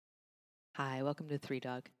Hi, welcome to Three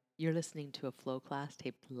Dog. You're listening to a flow class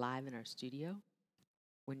taped live in our studio.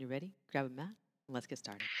 When you're ready, grab a mat and let's get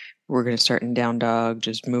started. We're going to start in down dog,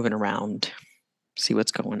 just moving around, see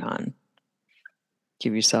what's going on.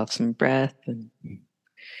 Give yourself some breath and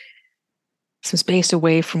some space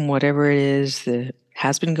away from whatever it is that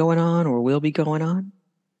has been going on or will be going on.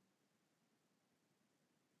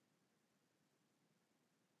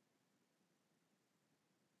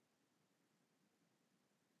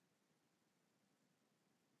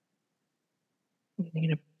 You're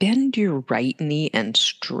going to bend your right knee and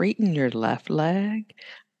straighten your left leg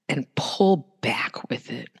and pull back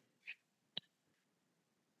with it.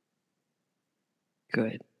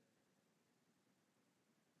 Good.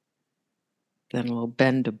 Then we'll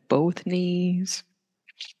bend to both knees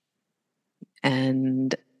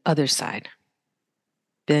and other side.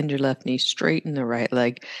 Bend your left knee, straighten the right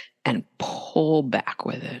leg, and pull back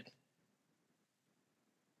with it.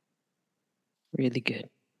 Really good.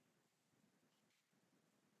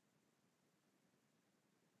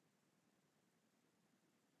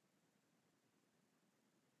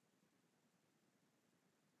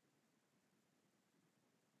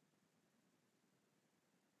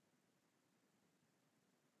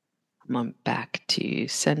 Come on back to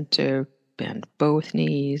center. Bend both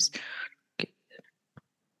knees.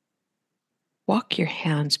 Walk your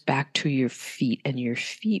hands back to your feet and your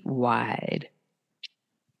feet wide.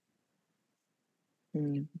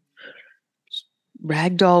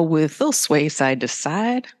 Ragdoll with little sway side to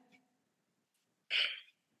side.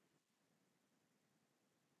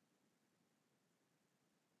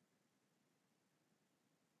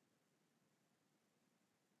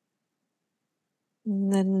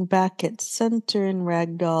 And then back at center in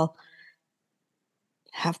ragdoll.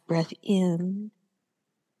 Half breath in.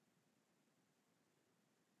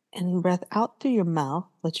 And breath out through your mouth.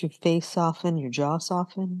 Let your face soften, your jaw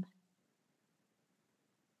soften.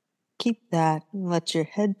 Keep that. And let your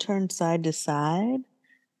head turn side to side.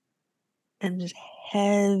 And just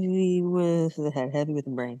heavy with the head, heavy with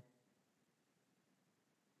the brain.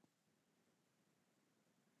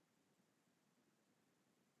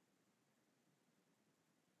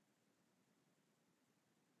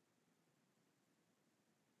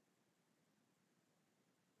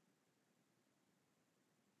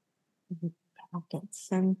 Back at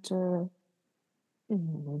center.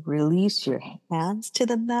 Release your hands to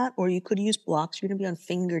the mat, or you could use blocks. You're going to be on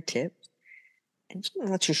fingertips. And just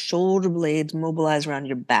let your shoulder blades mobilize around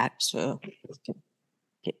your back. So it can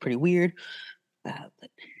get pretty weird. But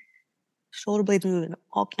shoulder blades move in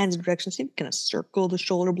all kinds of directions. So you can kind of circle the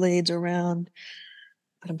shoulder blades around.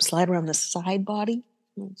 Let them slide around the side body.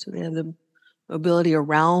 So they have the mobility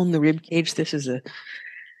around the rib cage. This is the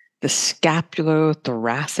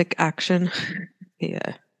scapulothoracic action.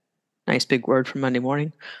 Yeah. Nice big word for Monday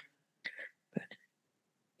morning. But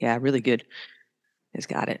yeah, really good. It's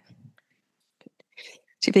got it.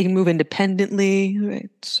 See if they can move independently,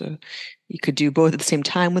 right? So you could do both at the same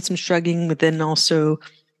time with some shrugging, but then also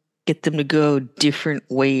get them to go different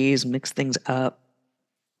ways, mix things up.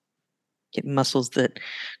 Get muscles that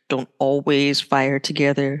don't always fire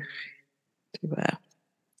together.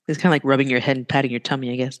 It's kind of like rubbing your head and patting your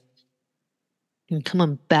tummy, I guess. And come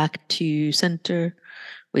on back to center.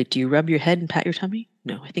 Wait, do you rub your head and pat your tummy?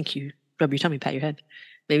 No, I think you rub your tummy, pat your head.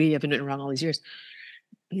 Maybe I've been doing it wrong all these years.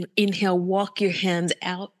 Inhale, walk your hands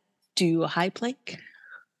out, do a high plank.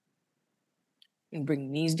 And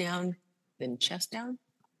bring knees down, then chest down.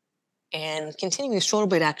 And continuing the shoulder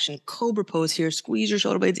blade action, cobra pose here. Squeeze your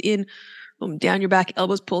shoulder blades in, boom, down your back,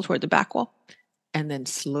 elbows pull toward the back wall. And then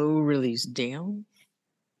slow release down.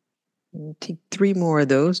 And take 3 more of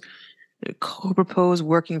those. Cobra pose,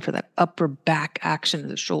 working for that upper back action of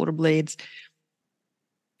the shoulder blades.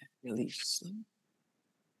 Release.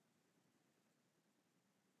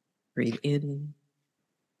 Breathe in.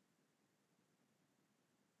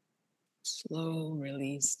 Slow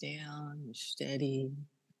release down, steady.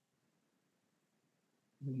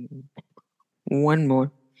 1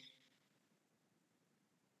 more.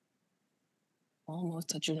 Almost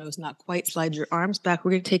touch your nose, not quite. Slide your arms back.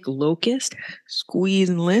 We're going to take locust, squeeze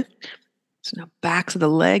and lift. So now backs of the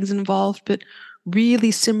legs involved, but really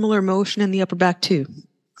similar motion in the upper back too.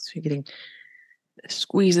 So you're getting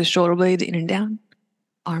squeeze the shoulder blades in and down,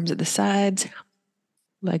 arms at the sides,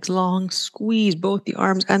 legs long, squeeze both the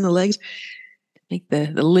arms and the legs. Make the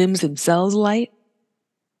limbs themselves light.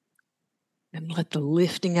 And let the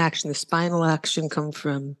lifting action, the spinal action come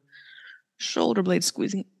from shoulder blades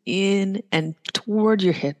squeezing in and toward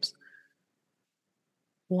your hips.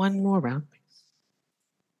 1 more round.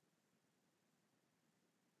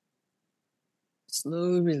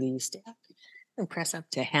 Slow release down. And press up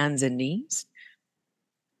to hands and knees.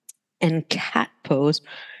 And cat pose,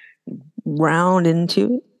 round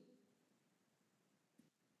into it.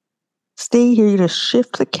 Stay here. You're going to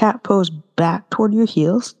shift the cat pose back toward your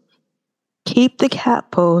heels. Keep the cat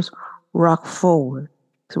pose, rock forward.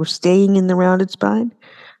 So we're staying in the rounded spine,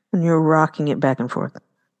 and you're rocking it back and forth.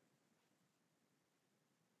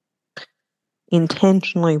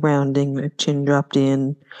 Intentionally rounding, the chin dropped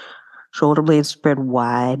in, shoulder blades spread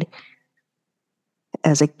wide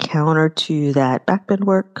as a counter to that back bend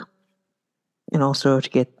work, and also to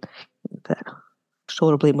get that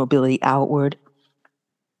shoulder blade mobility outward.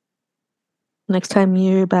 Next time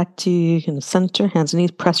you're back to in the center, hands and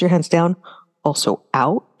knees, press your hands down, also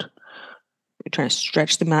out. You're trying to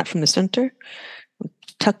stretch the mat from the center.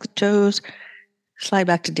 Tuck the toes, slide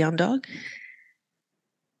back to down dog.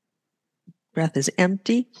 Breath is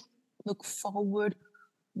empty. Look forward,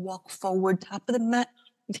 walk forward, top of the mat.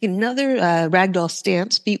 Take another ragdoll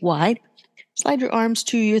stance, feet wide. Slide your arms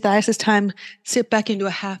to your thighs. This time, sit back into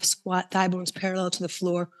a half squat, thigh bones parallel to the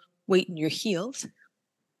floor, weight in your heels,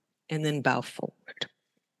 and then bow forward.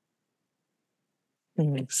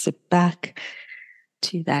 And then sit back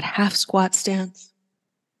to that half squat stance.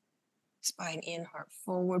 Spine in, heart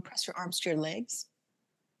forward. Press your arms to your legs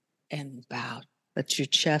and bow. Let your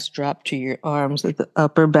chest drop to your arms. Let the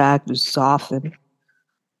upper back soften.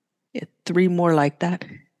 Yeah, 3 more like that.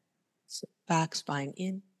 Sit back, spine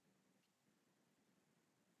in.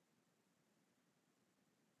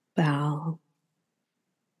 Bow.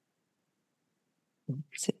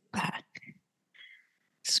 Sit back.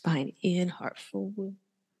 Spine in, heart forward.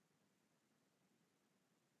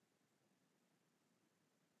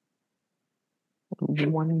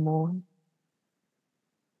 One more.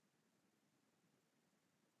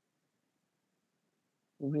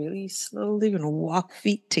 Really slowly, gonna walk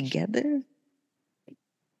feet together.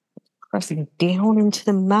 Pressing down into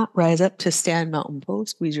the mat, rise up to stand mountain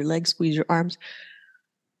pose. Squeeze your legs, squeeze your arms.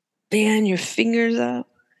 Bend your fingers up.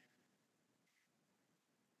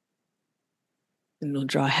 And we'll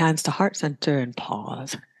draw hands to heart center and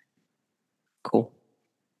pause. Cool.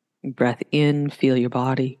 Breath in, feel your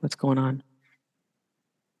body. What's going on?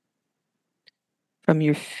 From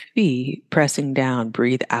your feet, pressing down,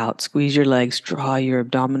 breathe out. Squeeze your legs, draw your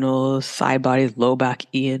abdominals, side bodies, low back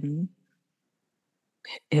in.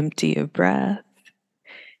 Empty of breath.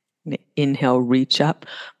 Inhale, reach up,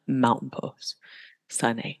 mountain pose.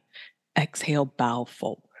 Sun A. Exhale, bow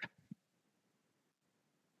forward.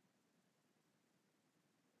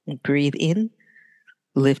 And breathe in,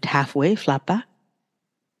 lift halfway, flat back.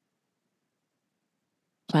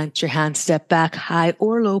 Plant your hands, step back, high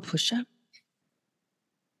or low push up.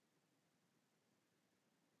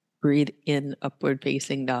 Breathe in, upward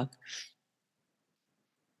facing dog.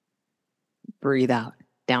 Breathe out,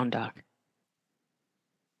 down dog.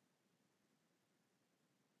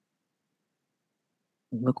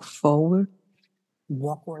 Look forward,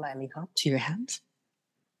 walk or lightly up to your hands.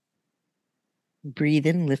 Breathe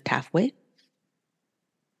in, lift halfway.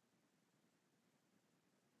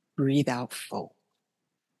 Breathe out, fold.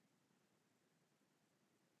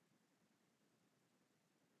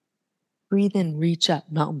 Breathe in, reach up,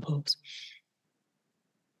 mountain pose.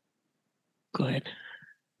 Good.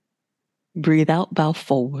 Breathe out, bow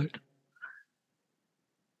forward.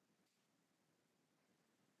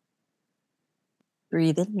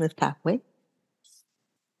 Breathe in, lift halfway.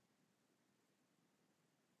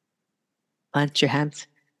 Plant your hands,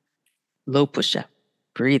 low push up.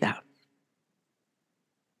 Breathe out.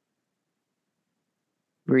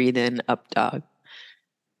 Breathe in, up dog.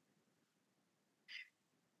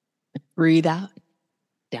 Breathe out,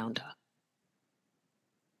 down dog.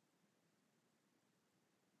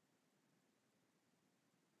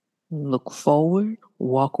 Look forward,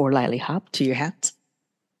 walk or lightly hop to your hands.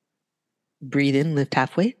 Breathe in, lift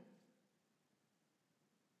halfway.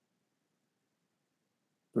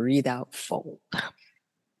 Breathe out, fold.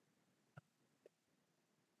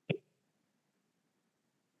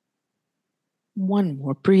 One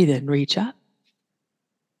more, breathe in, reach up.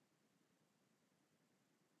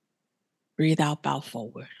 Breathe out, bow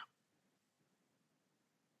forward.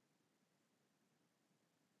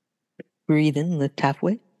 Breathe in, lift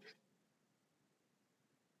halfway.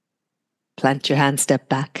 Plant your hands, step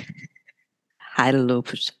back. High to low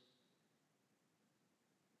push.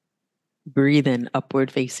 Breathe in, upward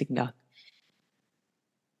facing dog.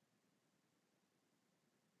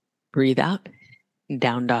 Breathe out,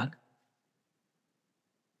 down dog.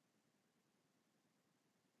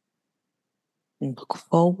 Look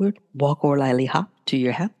forward, walk or lightly hop to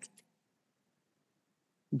your hands.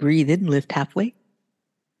 Breathe in, lift halfway.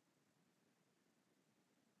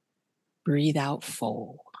 Breathe out,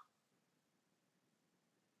 fold.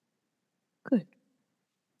 Good.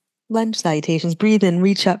 Lunge salutations. Breathe in,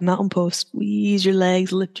 reach up, mountain pose. Squeeze your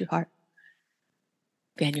legs, lift your heart.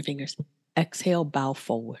 Fan your fingers. Exhale, bow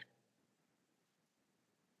forward.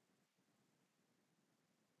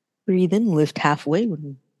 Breathe in, lift halfway.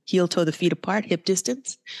 Heel toe the feet apart, hip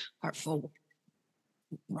distance, heart forward.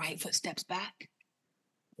 Right foot steps back.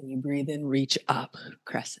 And you breathe in, reach up,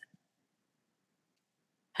 crescent.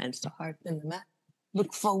 Hands to heart in the mat.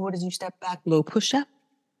 Look forward as you step back, low push up.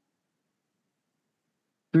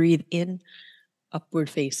 Breathe in, upward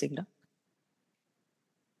facing dog.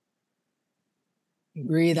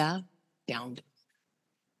 Breathe out, down dog.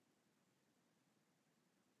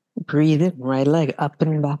 Breathe in, right leg up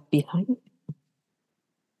and back behind.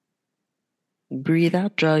 Breathe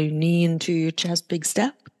out, draw your knee into your chest, big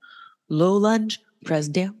step. Low lunge, press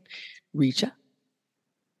down, reach up.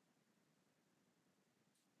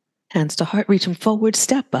 Hands to heart, reach them forward,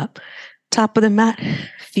 step up. Top of the mat,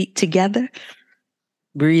 feet together.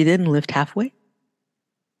 Breathe in, lift halfway.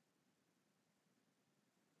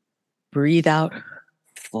 Breathe out,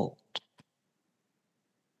 fold.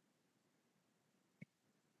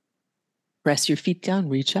 Press your feet down,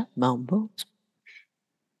 reach up, mountain pose.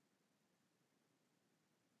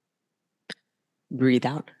 Breathe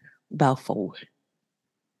out, bow forward.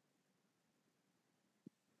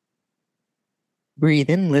 Breathe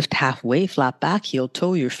in, lift halfway, flat back, heel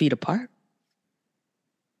toe your feet apart.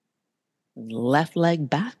 Left leg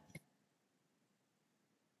back.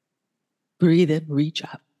 Breathe in, reach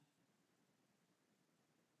up.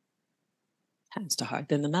 Hands to heart,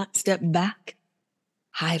 then the mat, step back.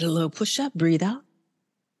 High to low push up, breathe out.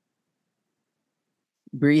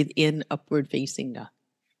 Breathe in, upward facing dog.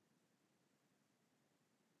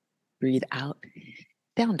 Breathe out,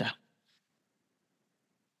 down dog.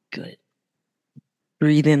 Good.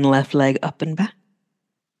 Breathe in, left leg up and back.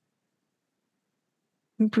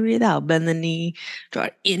 Breathe out, bend the knee, draw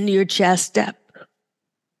it into your chest, step.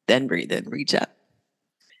 Then breathe in, reach up.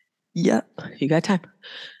 Yep, you got time.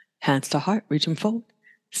 Hands to heart, reach them forward.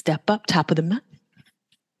 Step up, top of the mat.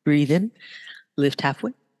 Breathe in, lift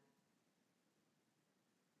halfway.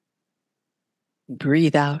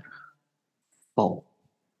 Breathe out, fold.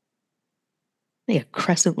 Yeah,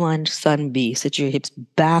 crescent lunge, sun B. Sit your hips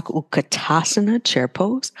back, Utkatasana, chair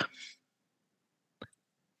pose.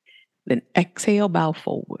 Then exhale, bow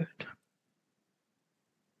forward.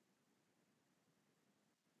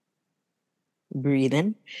 Breathe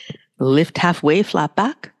in, lift halfway, flat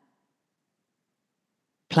back.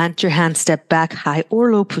 Plant your hands, step back, high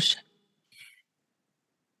or low push.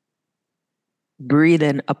 Breathe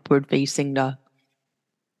in, upward facing dog.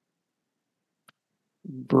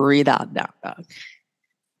 Breathe out, down dog.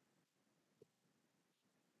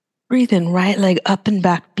 Breathe in, right leg up and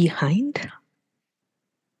back behind.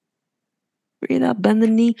 Breathe out, bend the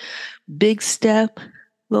knee, big step,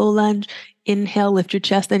 low lunge. Inhale, lift your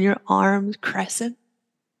chest and your arms, crescent.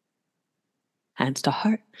 Hands to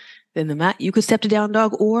heart. Then the mat, you could step to down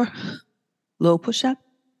dog or low push up.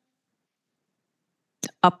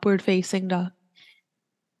 Upward facing dog.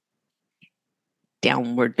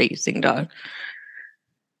 Downward facing dog.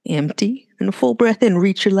 Empty. And a full breath in,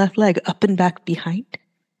 reach your left leg up and back behind.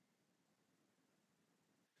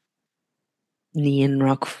 Knee and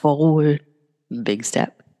rock forward. Big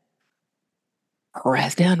step.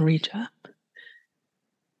 Press down, reach up.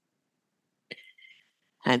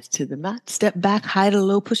 Hands to the mat. Step back, high to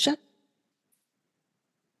low push up.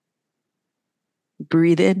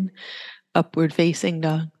 Breathe in, upward facing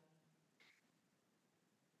dog.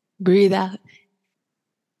 Breathe out,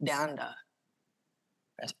 down dog.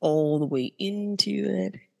 Press all the way into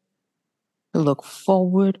it. Look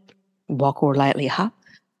forward, walk or lightly hop.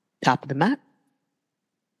 Top of the mat.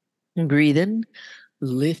 Breathe in,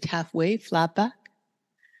 lift halfway, flat back.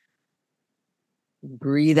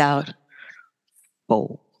 Breathe out,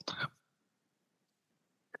 fold.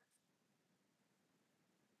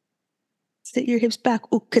 Sit your hips back,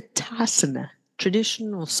 Utkatasana.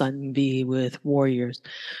 Traditional sun B with warriors.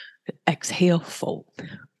 Exhale, fold.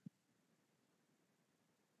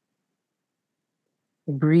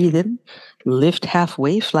 Breathe in, lift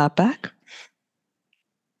halfway, flat back.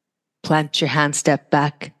 Plant your hand, step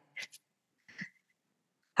back.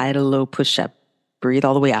 High to low push up. Breathe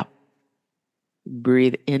all the way out.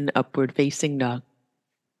 Breathe in, upward facing dog.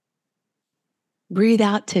 Breathe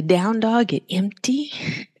out to down dog, get empty.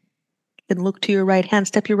 Then look to your right hand,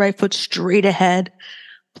 step your right foot straight ahead.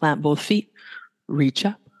 Plant both feet, reach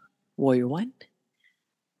up, warrior one.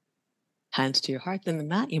 Hands to your heart, then the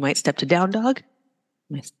mat. You might step to down dog.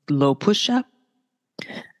 Nice low push up.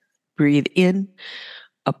 Breathe in,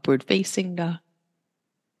 upward facing dog.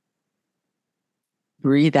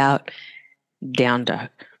 Breathe out, down dog.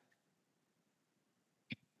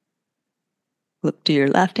 Look to your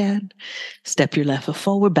left hand. Step your left foot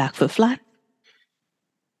forward, back foot flat.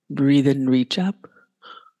 Breathe in, reach up.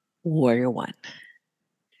 Warrior one.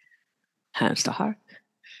 Hands to heart.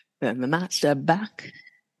 Then the mat, step back.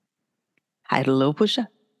 High to low push up.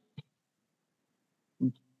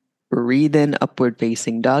 Breathe in, upward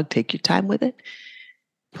facing dog. Take your time with it.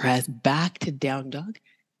 Press back to down dog.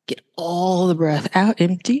 Get all the breath out,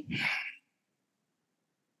 empty.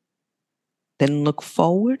 Then look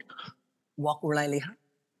forward. Walk lightly up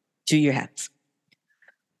to your hands.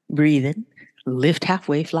 Breathe in. Lift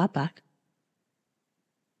halfway, flat back.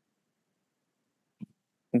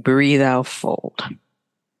 Breathe out, fold.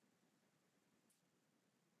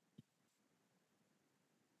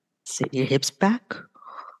 Sit your hips back.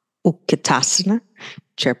 Utkatasana,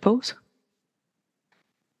 chair pose.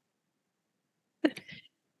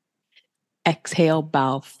 Exhale,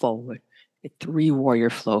 bow forward. A 3 warrior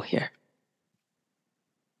flow here.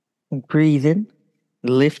 Breathe in.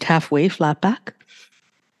 Lift halfway, flat back.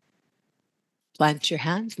 Plant your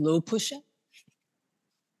hands, low push up.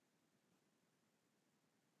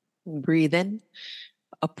 Breathe in,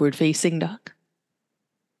 upward facing dog.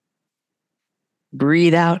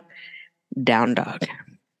 Breathe out, down dog.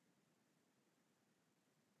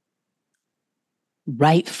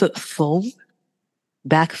 Right foot forward,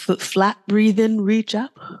 back foot flat. Breathe in, reach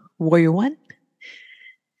up. Warrior one.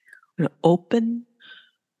 Open,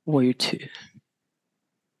 warrior two.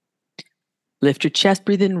 Lift your chest,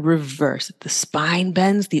 breathe in, reverse. The spine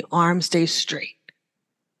bends, the arm stays straight.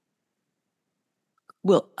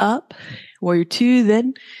 We'll up, warrior two,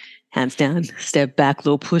 then hands down, step back,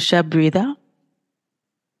 low push up, breathe out.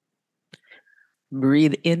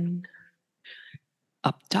 Breathe in,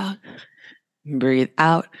 up dog. Breathe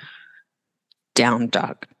out, down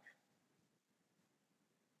dog.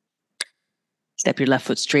 Step your left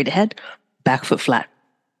foot straight ahead, back foot flat.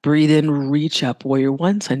 Breathe in, reach up, warrior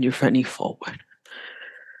one, send your front knee forward.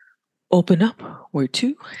 Open up, warrior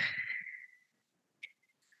two.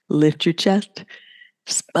 Lift your chest,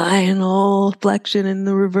 spinal flexion in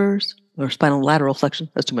the reverse, or spinal lateral flexion,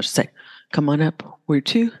 that's too much to say. Come on up, warrior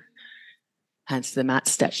two. Hands to the mat,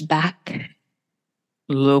 step back,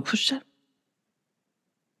 low push up.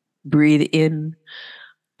 Breathe in,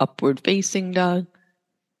 upward facing dog.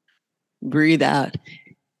 Breathe out,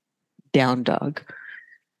 down dog.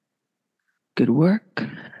 Good work.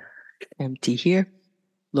 Empty here.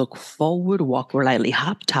 Look forward, walk or lightly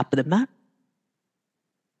hop, top of the mat.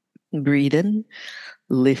 Breathe in,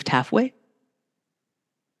 lift halfway.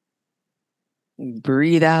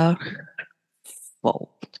 Breathe out, fold.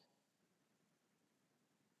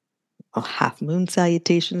 A half moon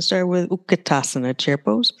salutation. Start with Utkatasana, chair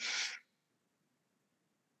pose.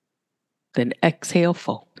 Then exhale,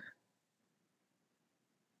 fold.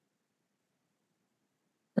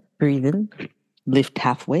 Breathe in, lift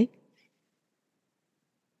halfway.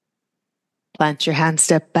 Plant your hand,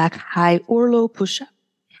 step back, high or low push up.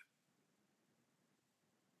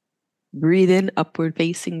 Breathe in, upward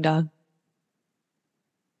facing dog.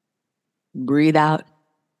 Breathe out,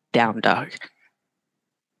 down dog.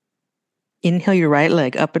 Inhale your right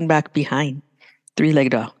leg up and back behind.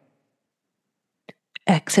 3-legged dog.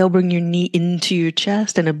 Exhale, bring your knee into your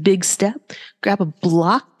chest and a big step. Grab a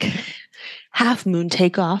block. Half moon,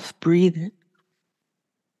 take off. Breathe in.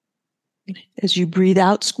 As you breathe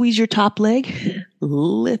out, squeeze your top leg.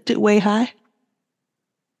 Lift it way high.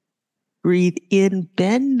 Breathe in,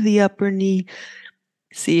 bend the upper knee.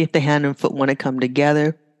 See if the hand and foot want to come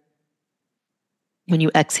together. When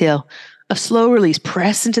you exhale, a slow release.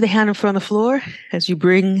 Press into the hand and foot on the floor as you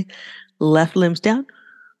bring left limbs down.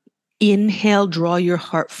 Inhale, draw your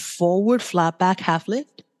heart forward, flat back, half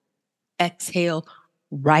lift. Exhale,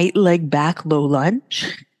 right leg back, low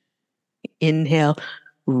lunge. Inhale,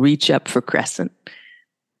 reach up for crescent.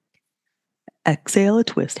 Exhale, a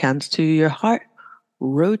twist. Hands to your heart.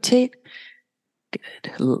 Rotate.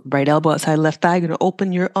 Good. Right elbow outside left thigh. You're going to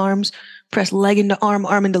open your arms. Press leg into arm,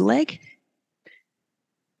 arm into leg.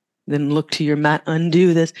 Then look to your mat.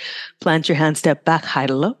 Undo this. Plant your hand, step back, high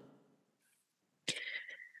to low.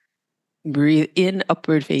 Breathe in,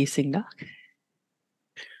 upward facing dog.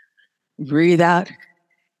 Breathe out,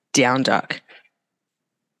 down dog.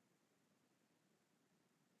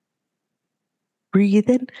 Breathe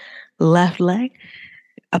in, left leg,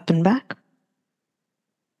 up and back.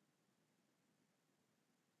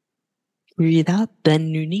 Breathe out,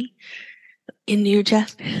 bend your knee, into your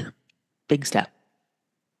chest. Big step.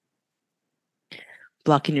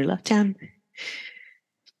 Blocking your left hand.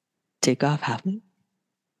 Take off, half moon.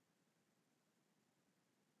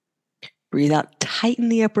 Breathe out, tighten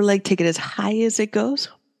the upper leg, take it as high as it goes.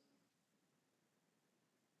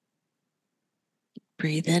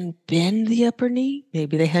 Breathe in, bend the upper knee.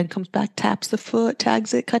 Maybe the hand comes back, taps the foot,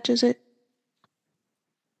 tags it, catches it.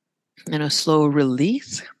 And a slow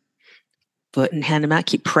release. Foot and hand to mat,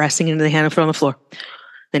 keep pressing into the hand and foot on the floor.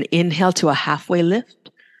 Then inhale to a halfway lift.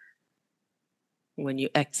 When you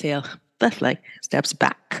exhale, left leg steps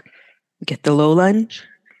back. Get the low lunge.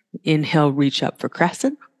 Inhale, reach up for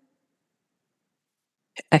crescent.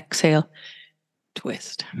 Exhale,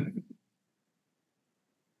 twist.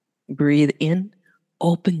 Breathe in,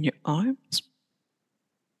 open your arms.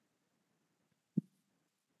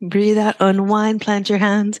 Breathe out, unwind, plant your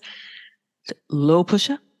hands. Low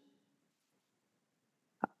push-up.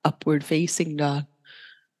 Upward facing dog.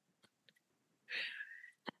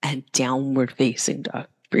 And downward facing dog.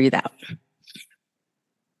 Breathe out.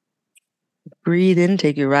 Breathe in,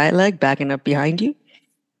 take your right leg back and up behind you.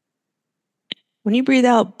 When you breathe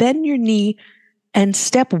out, bend your knee and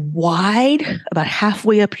step wide, about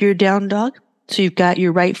halfway up your down dog. So you've got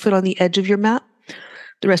your right foot on the edge of your mat.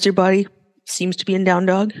 The rest of your body seems to be in down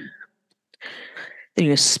dog. Then you're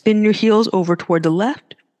going to spin your heels over toward the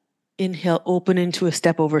left. Inhale, open into a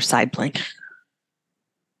step over side plank.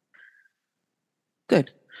 Good.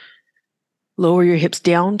 Lower your hips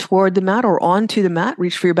down toward the mat or onto the mat.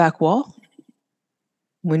 Reach for your back wall.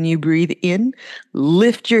 When you breathe in,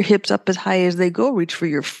 lift your hips up as high as they go. Reach for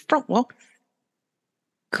your front wall.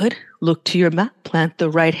 Good. Look to your mat. Plant the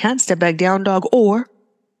right hand. Step back down dog or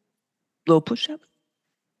low push-up.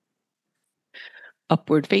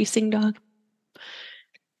 Upward facing dog.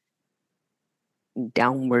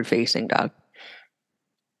 Downward facing dog.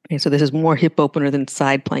 Okay, so this is more hip opener than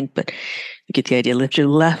side plank, but you get the idea. Lift your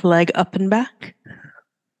left leg up and back.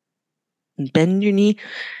 And bend your knee.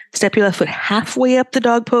 Step your left foot halfway up the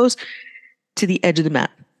dog pose to the edge of the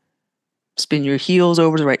mat. Spin your heels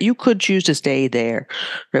over to the right. You could choose to stay there,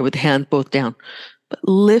 right, with the hands both down. But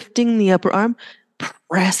lifting the upper arm,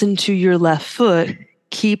 press into your left foot.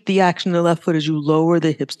 Keep the action of the left foot as you lower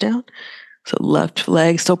the hips down. So left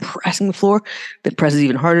leg still pressing the floor. Then presses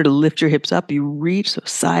even harder to lift your hips up. You reach, so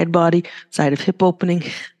side body, side of hip opening.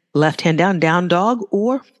 Left hand down, down dog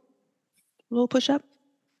or low push-up.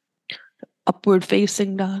 Upward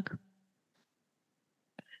facing dog.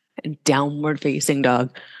 And downward facing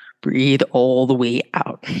dog. Breathe all the way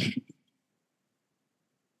out.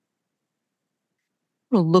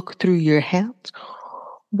 Look through your hands.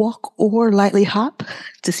 Walk or lightly hop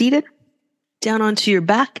to seated. Down onto your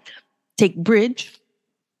back. Take bridge.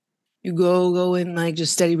 You go in like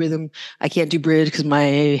just steady rhythm. I can't do bridge because my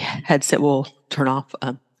headset will turn off.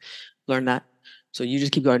 Learn that. So you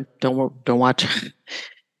just keep going. Don't watch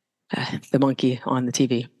the monkey on the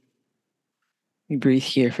TV. You breathe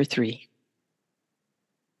here for 3.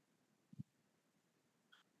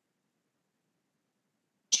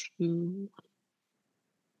 2.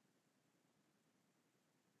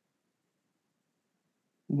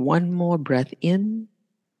 1 more breath in.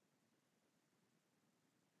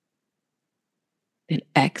 And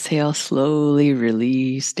exhale, slowly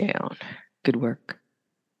release down. Good work.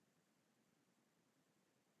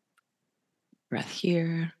 Breath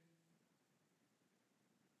here.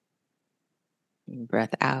 And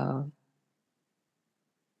breath out.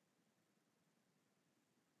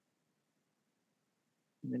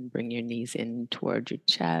 And then bring your knees in towards your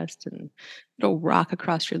chest and little rock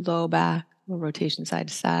across your low back, little rotation side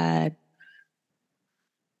to side.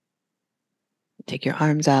 Take your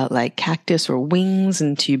arms out like cactus or wings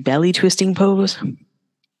into belly twisting pose.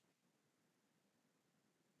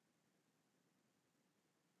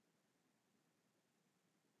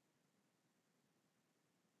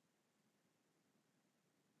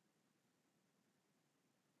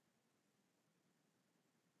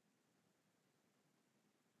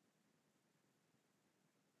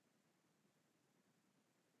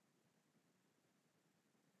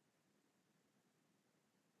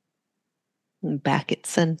 And back at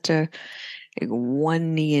center. Take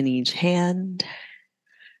 1 knee in each hand.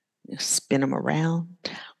 Spin them around.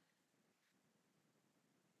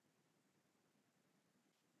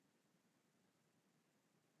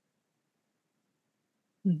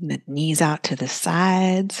 And the knees out to the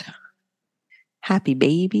sides. Happy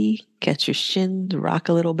baby. Catch your shins, rock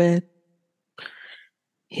a little bit.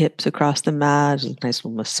 Hips across the mat, nice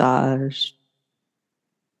little massage.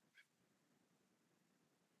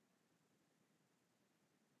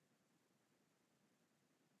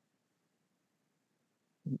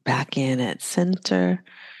 Back in at center.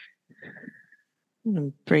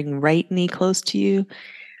 Bring right knee close to you.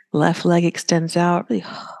 Left leg extends out. Really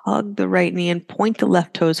hug the right knee and point the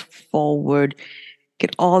left toes forward.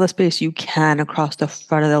 Get all the space you can across the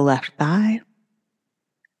front of the left thigh.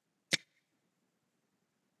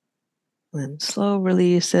 Then slow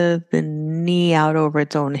release of the knee out over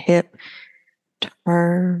its own hip.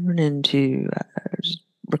 Turn into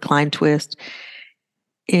recline twist.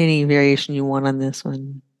 Any variation you want on this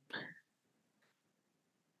one.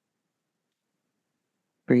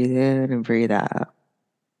 Breathe in and breathe out.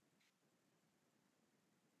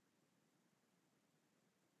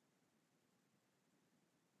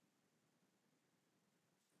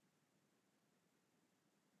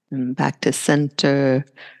 And back to center.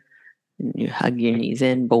 And you hug your knees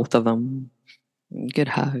in, both of them. Good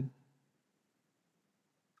hug.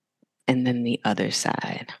 And then the other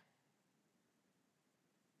side.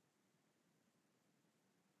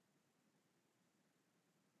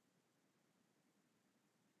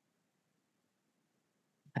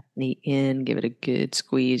 Knee in, give it a good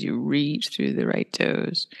squeeze. You reach through the right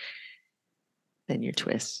toes. Then your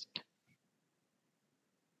twist.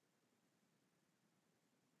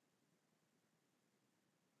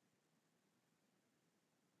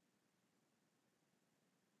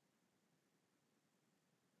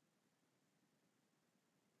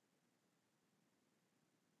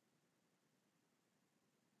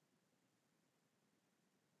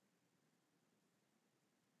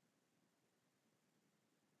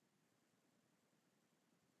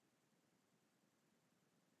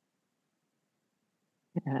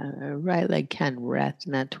 Right leg can rest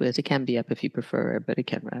in that twist. It can be up if you prefer it, but it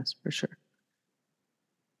can rest for sure.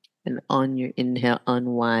 And on your inhale,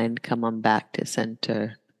 unwind, come on back to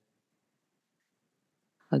center.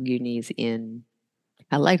 Hug your knees in.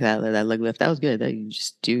 I like that leg lift. That was good. That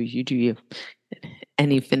you do you.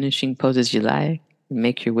 Any finishing poses you like.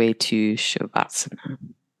 Make your way to Shavasana.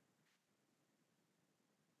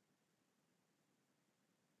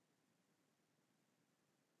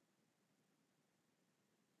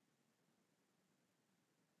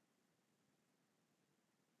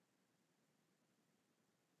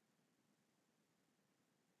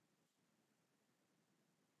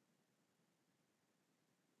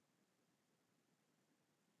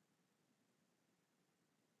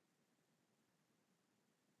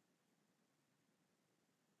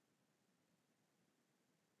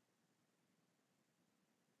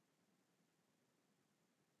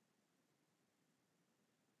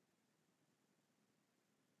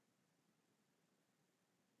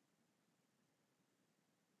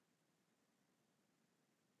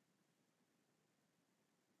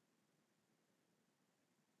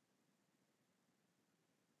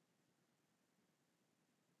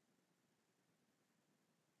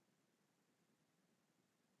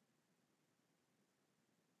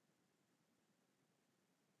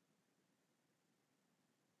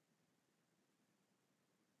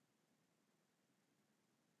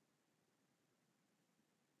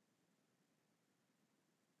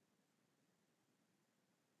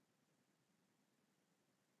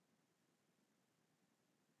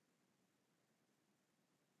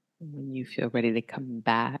 When you feel ready to come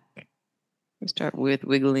back, you start with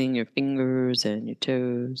wiggling your fingers and your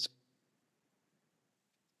toes.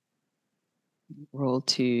 Roll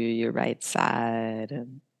to your right side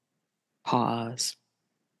and pause.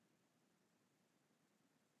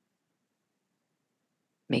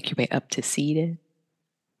 Make your way up to seated.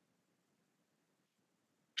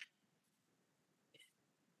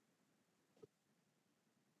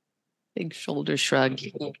 Big shoulder shrug.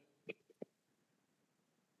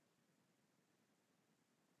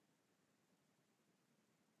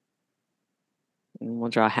 And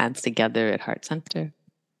we'll draw hands together at heart center.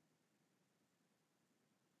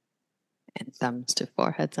 And thumbs to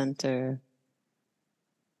forehead center.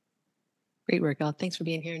 Great workout. Thanks for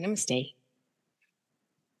being here. Namaste.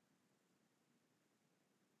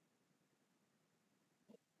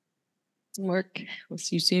 Work. We'll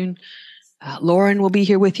see you soon. Lauren will be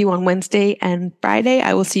here with you on Wednesday and Friday.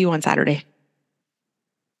 I will see you on Saturday.